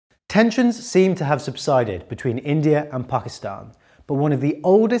Tensions seem to have subsided between India and Pakistan, but one of the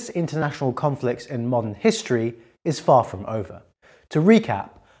oldest international conflicts in modern history is far from over. To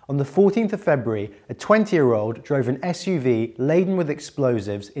recap, on the 14th of February, a 20-year-old drove an SUV laden with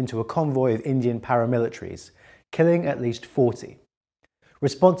explosives into a convoy of Indian paramilitaries, killing at least 40.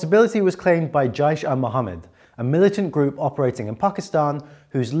 Responsibility was claimed by Jaish-e-Mohammad, a militant group operating in Pakistan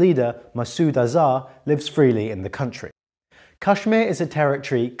whose leader, Masood Azhar, lives freely in the country. Kashmir is a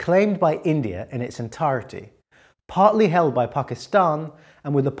territory claimed by India in its entirety, partly held by Pakistan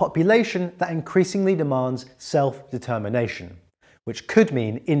and with a population that increasingly demands self-determination, which could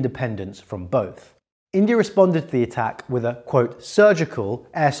mean independence from both. India responded to the attack with a, quote, surgical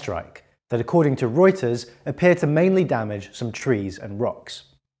airstrike that, according to Reuters, appeared to mainly damage some trees and rocks.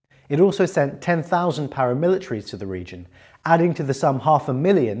 It also sent 10,000 paramilitaries to the region, adding to the some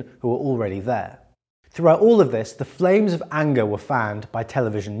 500,000 who were already there. Throughout all of this, the flames of anger were fanned by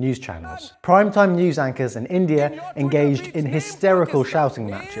television news channels. Primetime news anchors in India engaged in hysterical shouting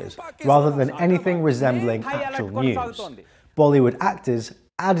matches rather than anything resembling actual news. Bollywood actors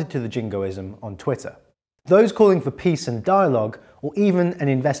added to the jingoism on Twitter. Those calling for peace and dialogue, or even an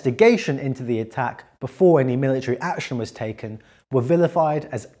investigation into the attack before any military action was taken, were vilified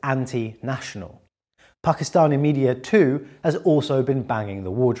as anti-national. Pakistani media too has also been banging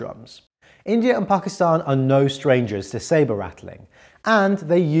the war drums. India and Pakistan are no strangers to sabre rattling, and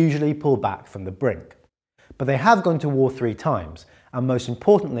they usually pull back from the brink. But they have gone to war 3 times, and most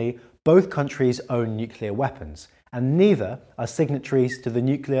importantly, both countries own nuclear weapons, and neither are signatories to the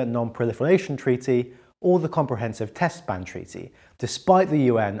Nuclear Non-Proliferation Treaty or the Comprehensive Test Ban Treaty, despite the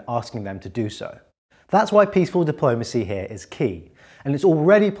UN asking them to do so. That's why peaceful diplomacy here is key, and it's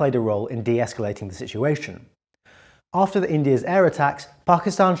already played a role in de-escalating the situation. After India's air attacks,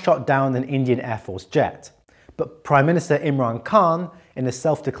 Pakistan shot down an Indian Air Force jet, but Prime Minister Imran Khan, in a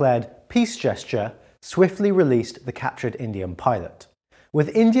self-declared peace gesture, swiftly released the captured Indian pilot.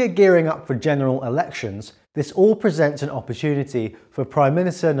 With India gearing up for general elections, this all presents an opportunity for Prime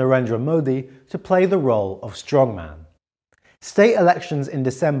Minister Narendra Modi to play the role of strongman. State elections in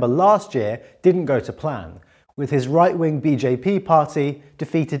December last year didn't go to plan, with his right-wing BJP party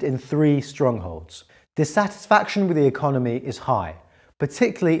defeated in 3 strongholds. Dissatisfaction with the economy is high,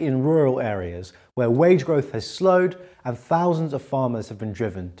 particularly in rural areas where wage growth has slowed and thousands of farmers have been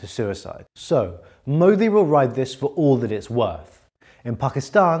driven to suicide. So, Modi will ride this for all that it's worth. In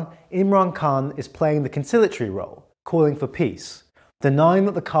Pakistan, Imran Khan is playing the conciliatory role, calling for peace, denying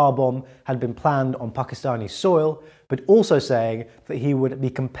that the car bomb had been planned on Pakistani soil, but also saying that he would be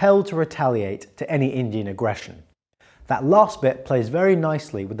compelled to retaliate to any Indian aggression. That last bit plays very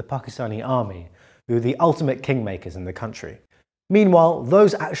nicely with the Pakistani army, who are the ultimate kingmakers in the country. Meanwhile,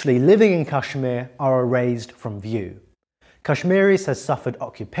 those actually living in Kashmir are erased from view. Kashmiris have suffered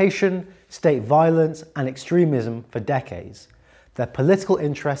occupation, state violence and extremism for decades. Their political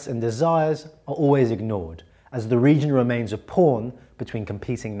interests and desires are always ignored, as the region remains a pawn between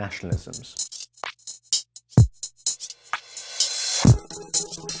competing nationalisms.